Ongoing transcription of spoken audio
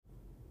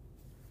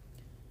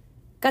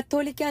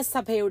കത്തോലിക്ക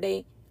സഭയുടെ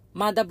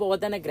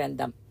മതബോധന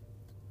ഗ്രന്ഥം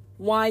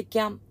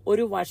വായിക്കാം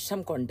ഒരു വർഷം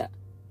കൊണ്ട്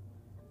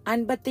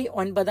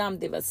 59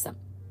 ദിവസം.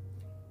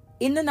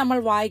 ഇന്ന് നമ്മൾ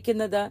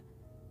വായിക്കുന്നത്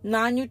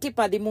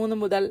 413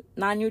 മുതൽ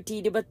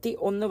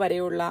 421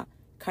 വരെയുള്ള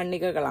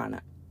ഖണ്ഡികകളാണ്.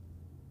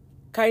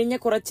 കഴിഞ്ഞ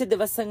കുറച്ച്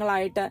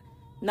ദിവസങ്ങളായിട്ട്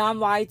നാം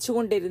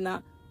വായിച്ചുകൊണ്ടിരുന്ന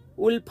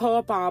ഉത്ഭവ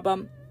പാപം,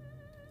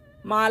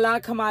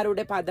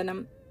 മാലാഖമാരുടെ പതനം,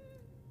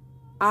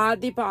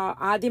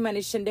 ആദി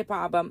മനുഷ്യന്റെ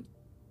പാപം,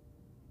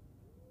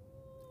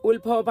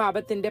 ഉത്ഭവ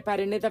പാപത്തിന്റെ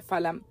പരിണിത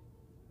ഫലം,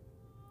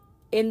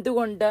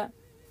 എന്തുകൊണ്ട്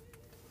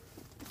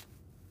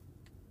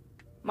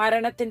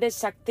മരണത്തിന്റെ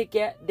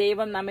ശക്തിക്ക്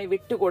ദൈവം നമ്മെ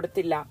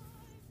വിട്ടുകൊടുത്തില്ല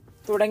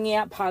തുടങ്ങിയ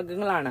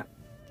ഭാഗങ്ങളാണ്.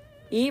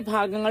 ഈ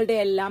ഭാഗങ്ങളുടെ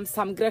എല്ലാം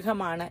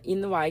സംഗ്രഹമാണ്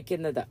ഇന്ന്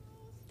വായിക്കുന്നത്.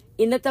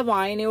 ഇന്നത്തെ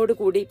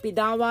വായനയോടുകൂടി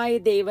പിതാവായ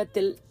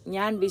ദൈവത്തിൽ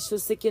ഞാൻ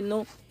വിശ്വസിക്കുന്നു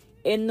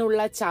എന്നുള്ള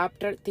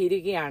ചാപ്റ്റർ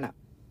തീരുകയാണ്.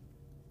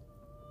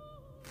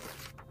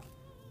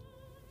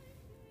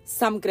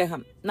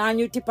 സംഗ്രഹം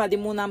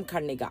 413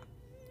 ഖണ്ഡിക.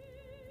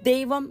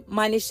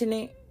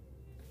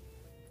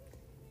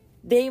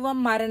 ദൈവം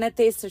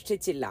മരണത്തെ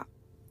സൃഷ്ടിച്ചില്ല.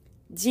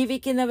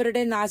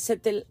 ജീവിക്കുന്നവരുടെ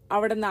നാശത്തിൽ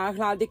അവിടുന്ന്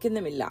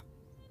ആഹ്ലാദിക്കുന്നുമില്ല.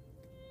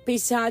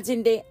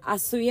 പിശാചിന്റെ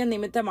അസൂയ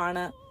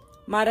നിമിത്തമാണ്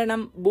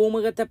മരണം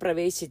ഭൂമുഖത്ത്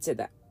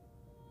പ്രവേശിച്ചത്.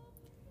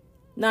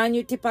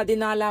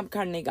 414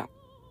 ഖണ്ഡിക.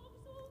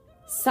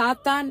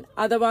 സാത്താൻ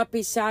അഥവാ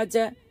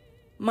പിശാച്,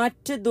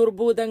 മറ്റ്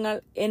ദുർഭൂതങ്ങൾ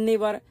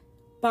എന്നിവർ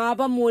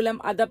പാപം മൂലം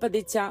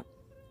അധപതിച്ച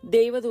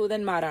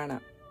ദൈവദൂതന്മാരാണ്.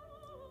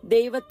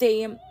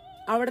 ദൈവത്തെയും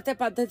അവിടുത്തെ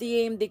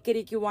പദ്ധതിയെയും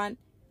ധിക്കരിക്കുവാൻ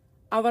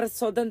അവർ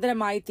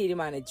സ്വതന്ത്രമായി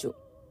തീരുമാനിച്ചു.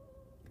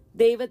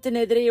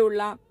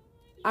 ദൈവത്തിനെതിരെയുള്ള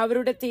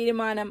അവരുടെ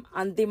തീരുമാനം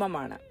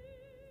അന്തിമമാണ്.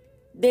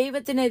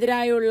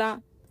 ദൈവത്തിനെതിരായുള്ള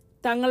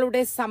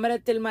തങ്ങളുടെ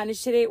സമരത്തിൽ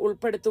മനുഷ്യരെ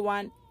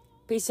ഉൾപ്പെടുത്തുവാൻ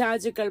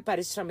പിശാചുക്കൾ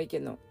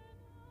പരിശ്രമിക്കുന്നു.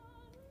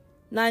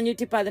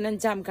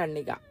 415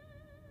 ഖണ്ഡിക.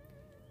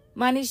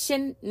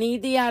 മനുഷ്യൻ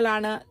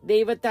നീതിയാലാണ്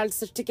ദൈവത്താൽ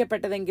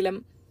സൃഷ്ടിക്കപ്പെട്ടതെങ്കിലും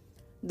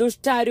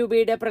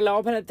ദുഷ്ടാരൂപിയുടെ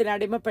പ്രലോഭനത്തിന്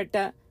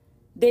അടിമപ്പെട്ട്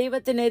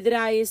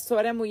ദൈവത്തിനെതിരായി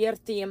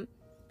സ്വരമുയർത്തിയും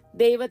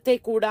ദൈവത്തെ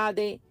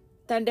കൂടാതെ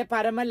തന്റെ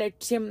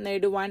പരമലക്ഷ്യം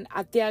നേടുവാൻ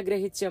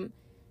അത്യാഗ്രഹിച്ചും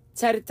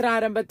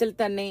ചരിത്രാരംഭത്തിൽ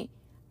തന്നെ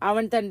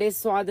അവൻ തന്റെ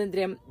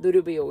സ്വാതന്ത്ര്യം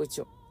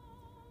ദുരുപയോഗിച്ചു.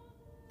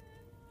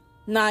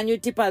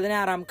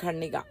 416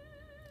 ഖണ്ഡിക.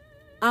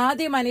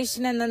 ആദ്യ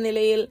മനുഷ്യനെന്ന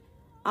നിലയിൽ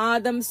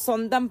ആദം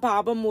സ്വന്തം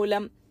പാപം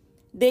മൂലം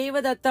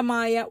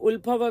ദൈവദത്തമായ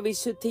ഉത്ഭവ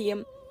വിശുദ്ധിയും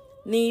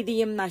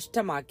നീതിയും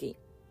നഷ്ടമാക്കി.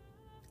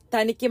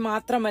 തനിക്ക്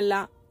മാത്രമല്ല,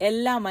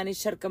 എല്ലാ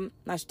മനുഷ്യർക്കും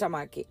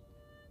നഷ്ടമാക്കി.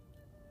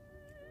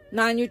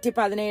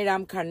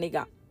 417 ഖണ്ഡിക.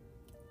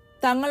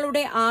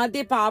 തങ്ങളുടെ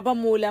ആദ്യ പാപം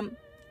മൂലം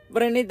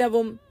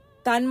വ്രണിതവും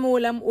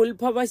തന്മൂലം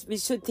ഉത്ഭവ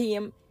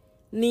വിശുദ്ധിയും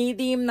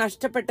നീതിയും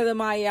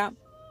നഷ്ടപ്പെട്ടതുമായ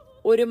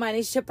ഒരു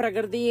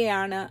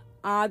മനുഷ്യപ്രകൃതിയെയാണ്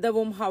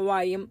ആദവും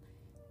ഹവ്വായും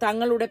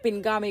തങ്ങളുടെ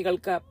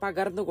പിൻഗാമികൾക്ക്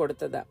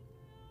പകർന്നുകൊടുത്തത്.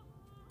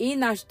 ഈ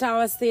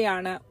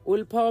നഷ്ടാവസ്ഥയാണ്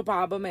ഉത്ഭവ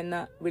പാപം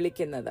എന്ന്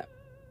വിളിക്കുന്നത്.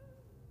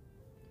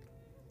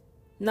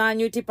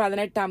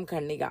 418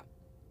 ഖണ്ഡിക.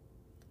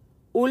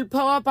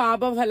 ഉത്ഭവ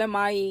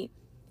പാപഫലമായി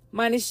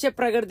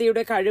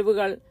മനുഷ്യപ്രകൃതിയുടെ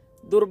കഴിവുകൾ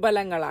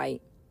ദുർബലങ്ങളായി.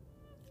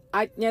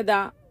 അജ്ഞത,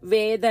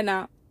 വേദന,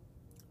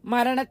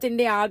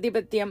 മരണത്തിന്റെ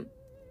ആധിപത്യം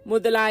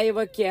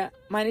മുതലായവയ്ക്ക്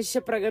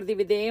മനുഷ്യപ്രകൃതി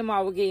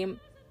വിധേയമാവുകയും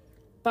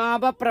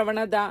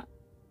പാപപ്രവണത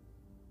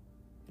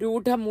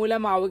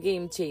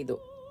രൂഢമൂലമാവുകയും ചെയ്തു.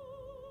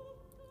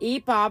 ഈ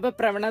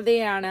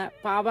പാപപ്രവണതയാണ്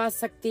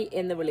പാപാസക്തി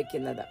എന്ന്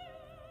വിളിക്കുന്നത്.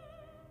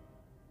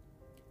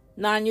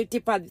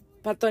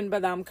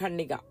 419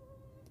 ഖണ്ഡിക.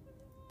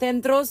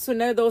 തെന്ത്രോസ്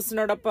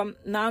സുനദോസിനോടൊപ്പം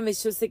നാം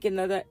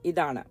വിശ്വസിക്കുന്നത്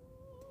ഇതാണ്: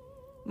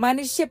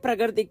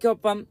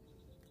 മനുഷ്യപ്രകൃതിക്കൊപ്പം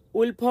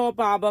ഉത്ഭവ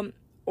പാപം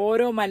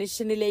ഓരോ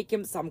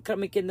മനുഷ്യനിലേക്കും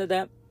സംക്രമിക്കുന്നത്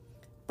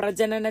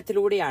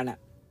പ്രജനനത്തിലൂടെയാണ്,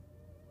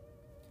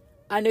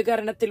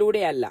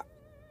 അനുകരണത്തിലൂടെയല്ല.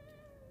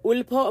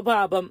 ഉത്ഭവ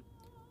പാപം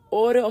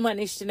ഓരോ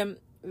മനുഷ്യനും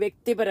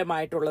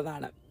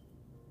വ്യക്തിപരമായിട്ടുള്ളതാണ്.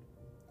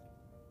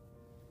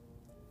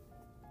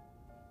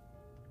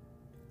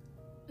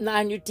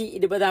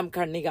 420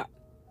 ഖണ്ഡിക.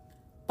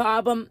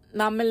 പാപം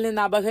നമ്മിൽ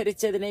നിന്ന്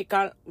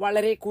അപഹരിച്ചതിനേക്കാൾ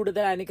വളരെ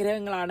കൂടുതൽ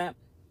അനുഗ്രഹങ്ങളാണ്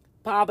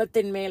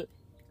പാപത്തിന്മേൽ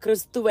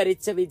ക്രിസ്തു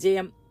വരിച്ച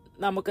വിജയം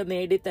നമുക്ക്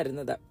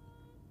നേടിത്തരുന്നത്.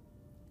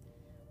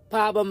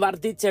 പാപം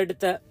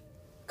വർദ്ധിച്ചെടുത്ത്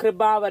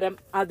കൃപാവരം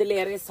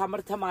അതിലേറെ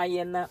സമൃദ്ധമായി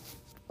എന്ന്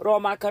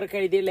റോമാക്കാർക്ക്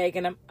എഴുതിയ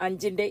ലേഖനം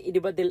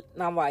 5:20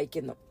 നാം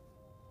വായിക്കുന്നു.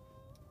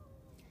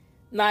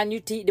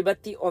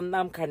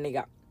 421 ഖണ്ഡിക.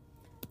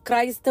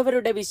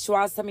 ക്രൈസ്തവരുടെ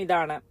വിശ്വാസം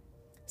ഇതാണ്: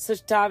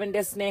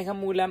 സൃഷ്ടാവിന്റെ സ്നേഹം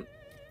മൂലം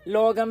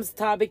ലോകം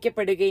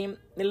സ്ഥാപിക്കപ്പെടുകയും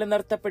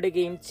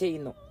നിലനിർത്തപ്പെടുകയും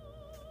ചെയ്യുന്നു.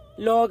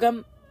 ലോകം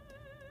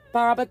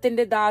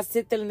പാപത്തിന്റെ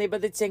ദാസ്യത്തിൽ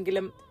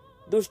നിബന്ധിച്ചെങ്കിലും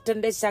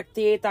ദുഷ്ടന്റെ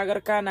ശക്തിയെ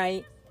തകർക്കാനായി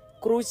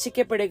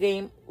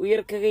ക്രൂശിക്കപ്പെടുകയും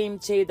ഉയർക്കുകയും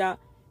ചെയ്ത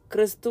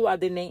ക്രിസ്തു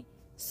അതിനെ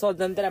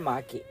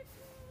സ്വതന്ത്രമാക്കി.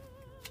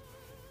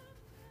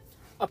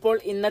 അപ്പോൾ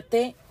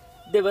ഇന്നത്തെ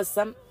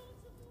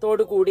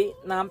ദിവസത്തോടുകൂടി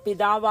നാം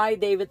പിതാവായ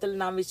ദൈവത്തിൽ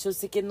നാം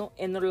വിശ്വസിക്കുന്നു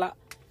എന്നുള്ള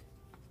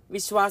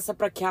വിശ്വാസ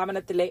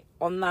പ്രഖ്യാപനത്തിലെ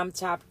 1-ാം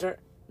ചാപ്റ്റർ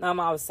നാം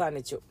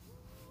അവസാനിച്ചു.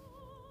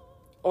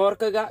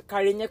 ഓർക്കുക,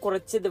 കഴിഞ്ഞ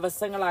കുറച്ച്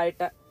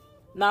ദിവസങ്ങളായിട്ട്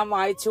നാം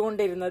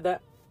വായിച്ചുകൊണ്ടിരുന്നത്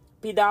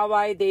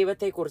പിതാവായ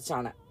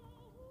ദൈവത്തെക്കുറിച്ചാണ്.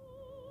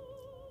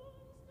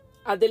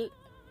 അതിൽ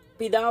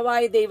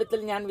പിതാവായ ദൈവത്തിൽ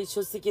ഞാൻ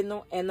വിശ്വസിക്കുന്നു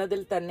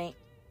എന്നതിൽ തന്നെ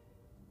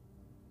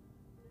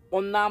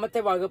ഒന്നാമത്തെ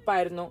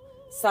വകുപ്പായിരുന്നു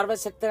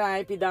സർവശക്തനായ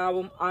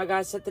പിതാവും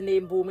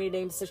ആകാശത്തിന്റെയും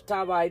ഭൂമിയുടെയും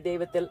സൃഷ്ടാവായ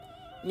ദൈവത്തിൽ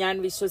ഞാൻ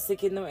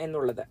വിശ്വസിക്കുന്നു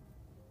എന്നുള്ളത്.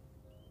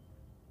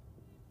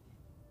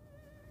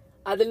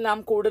 അതിൽ നാം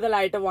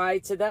കൂടുതലായിട്ട്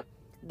വായിച്ചത്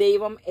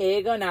ദൈവം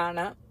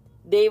ഏകനാണ്,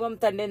 ദൈവം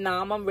തന്റെ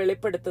നാമം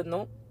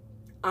വെളിപ്പെടുത്തുന്നു,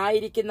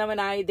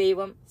 ആയിരിക്കുന്നവനായ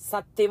ദൈവം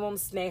സത്യവും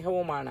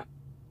സ്നേഹവുമാണ്.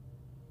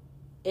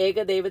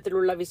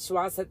 ഏകദൈവത്തിലുള്ള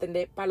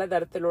വിശ്വാസത്തിന്റെ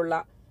പലതരത്തിലുള്ള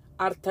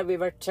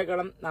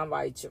അർത്ഥവിവക്ഷകളും നാം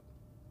വായിച്ചു.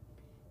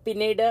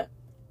 പിന്നീട്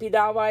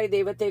പിതാവായ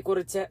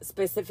ദൈവത്തെക്കുറിച്ച്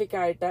സ്പെസിഫിക്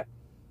ആയിട്ട്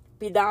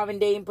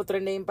പിതാവിന്റെയും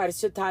പുത്രന്റെയും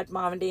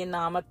പരിശുദ്ധാത്മാവിന്റെയും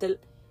നാമത്തിൽ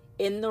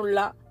എന്നുള്ള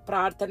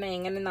പ്രാർത്ഥന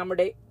എങ്ങനെ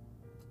നമ്മുടെ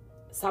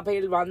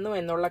സഭയിൽ വന്നു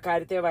എന്നുള്ള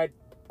കാര്യത്തെ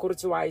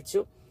കുറിച്ച്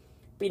വായിച്ചു.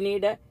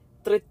 പിന്നീട്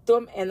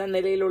ത്രിത്വം എന്ന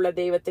നിലയിലുള്ള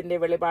ദൈവത്തിന്റെ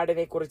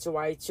വെളിപാടിനെ കുറിച്ച്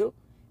വായിച്ചു.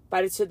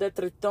 പരിശുദ്ധ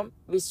ത്രിത്വം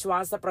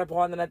വിശ്വാസ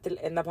പ്രബോധനത്തിൽ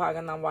എന്ന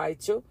ഭാഗം നാം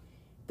വായിച്ചു.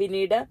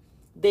 പിന്നീട്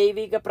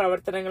ദൈവിക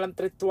പ്രവർത്തനങ്ങളും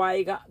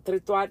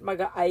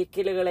ത്രിത്വാത്മക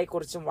ഐക്യലുകളെ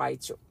കുറിച്ചും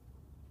വായിച്ചു.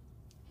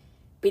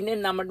 പിന്നെ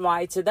നമ്മൾ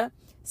വായിച്ചത്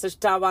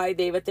സൃഷ്ടാവായ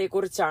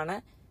ദൈവത്തെക്കുറിച്ചാണ്.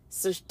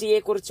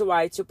 സൃഷ്ടിയെക്കുറിച്ച്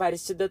വായിച്ചു.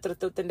 പരിശുദ്ധ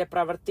ത്രിത്വത്തിന്റെ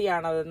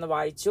പ്രവൃത്തിയാണതെന്ന്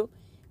വായിച്ചു.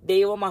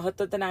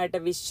 ദൈവമഹത്വത്തിനായിട്ട്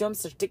വിശ്വം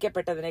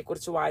സൃഷ്ടിക്കപ്പെട്ടതിനെ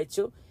കുറിച്ച്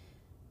വായിച്ചു.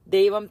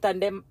 ദൈവം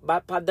തന്റെ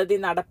പദ്ധതി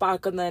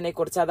നടപ്പാക്കുന്നതിനെ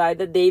കുറിച്ച്,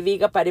 അതായത്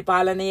ദൈവിക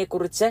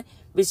പരിപാലനയെക്കുറിച്ച്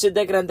വിശുദ്ധ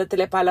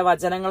ഗ്രന്ഥത്തിലെ പല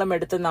വചനങ്ങളും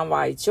എടുത്ത് നാം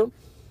വായിച്ചു.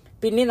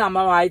 പിന്നെ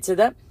നമ്മൾ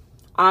വായിച്ചത്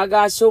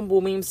ആകാശവും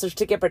ഭൂമിയും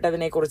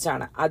സൃഷ്ടിക്കപ്പെട്ടതിനെ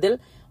കുറിച്ചാണ്. അതിൽ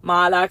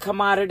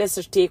മാലാഖമാരുടെ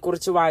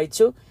സൃഷ്ടിയെക്കുറിച്ച്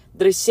വായിച്ചു,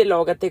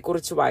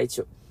 ദൃശ്യലോകത്തെക്കുറിച്ച്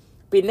വായിച്ചു.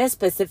 പിന്നെ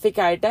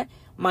സ്പെസിഫിക് ആയിട്ട്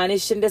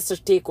മനുഷ്യന്റെ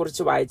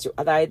സൃഷ്ടിയെക്കുറിച്ച് വായിച്ചു.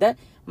 അതായത്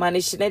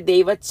മനുഷ്യനെ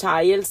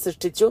ദൈവഛായയിൽ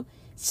സൃഷ്ടിച്ചു,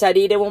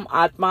 ശരീരവും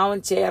ആത്മാവും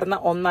ചേർന്ന്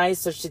ഒന്നായി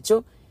സൃഷ്ടിച്ചു,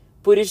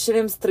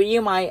 പുരുഷനും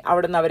സ്ത്രീയുമായി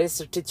അവിടുന്ന് അവരെ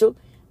സൃഷ്ടിച്ചു,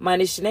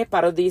 മനുഷ്യനെ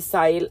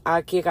പറുദീസായിൽ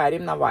ആക്കിയ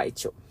കാര്യം നാം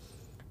വായിച്ചു.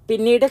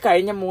 പിന്നീട്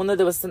കഴിഞ്ഞ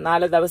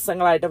 4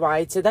 ദിവസങ്ങളായിട്ട്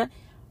വായിച്ചത്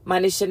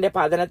മനുഷ്യന്റെ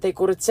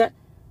പതനത്തെക്കുറിച്ച്,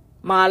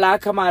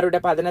 മാലാഖമാരുടെ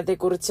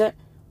പതനത്തെക്കുറിച്ച്,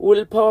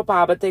 ഉത്ഭവ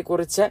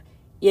പാപത്തെക്കുറിച്ച്,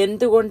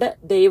 എന്തുകൊണ്ട്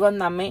ദൈവം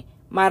നമ്മെ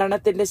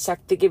മരണത്തിന്റെ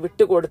ശക്തിക്ക്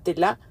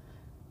വിട്ടുകൊടുത്തില്ല,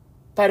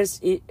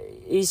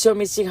 ഈശോ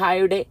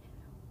മിശിഹായുടെ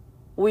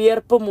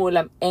ഉയർപ്പ്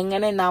മൂലം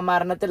എങ്ങനെ നാം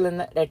മരണത്തിൽ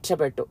നിന്ന്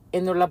രക്ഷപ്പെട്ടു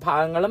എന്നുള്ള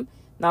ഭാഗങ്ങളും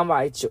നാം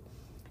വായിച്ചു.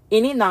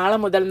 ഇനി നാളെ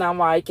മുതൽ നാം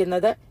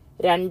വായിക്കുന്നത്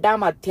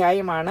 2-ാം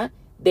അധ്യായമാണ്.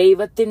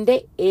 ദൈവത്തിന്റെ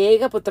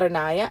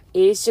ഏകപുത്രനായ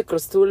യേശു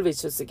ക്രിസ്തുവിൽ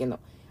വിശ്വസിക്കുന്നു.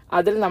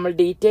 അതിൽ നമ്മൾ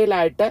ഡീറ്റെയിൽ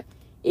ആയിട്ട്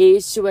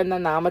യേശു എന്ന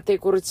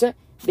നാമത്തെക്കുറിച്ച്,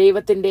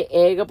 ദൈവത്തിന്റെ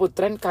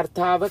ഏകപുത്രൻ,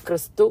 കർത്താവ്,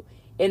 ക്രിസ്തു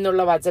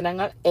എന്നുള്ള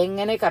വചനങ്ങൾ,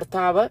 എങ്ങനെ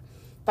കർത്താവ്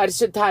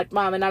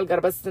പരിശുദ്ധാത്മാവിനാൽ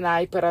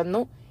ഗർഭസ്ഥനായി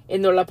പിറന്നു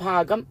എന്നുള്ള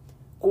ഭാഗം,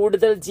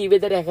 കൂടുതൽ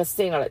ജീവിത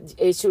രഹസ്യങ്ങൾ,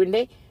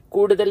 യേശുവിന്റെ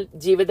കൂടുതൽ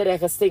ജീവിത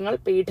രഹസ്യങ്ങൾ,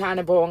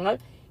 പീഠാനുഭവങ്ങൾ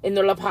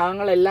എന്നുള്ള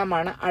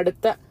ഭാഗങ്ങളെല്ലാമാണ്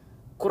അടുത്ത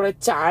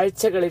കുറച്ച്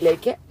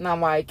ആഴ്ചകളിലേക്ക് നാം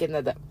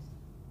വായിക്കുന്നത്.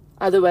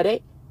 അതുവരെ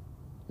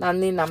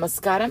നന്ദി,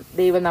 നമസ്കാരം.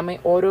 ദൈവം നമ്മെ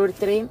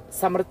ഓരോരുത്തരെയും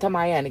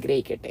സമൃദ്ധമായി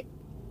അനുഗ്രഹിക്കട്ടെ.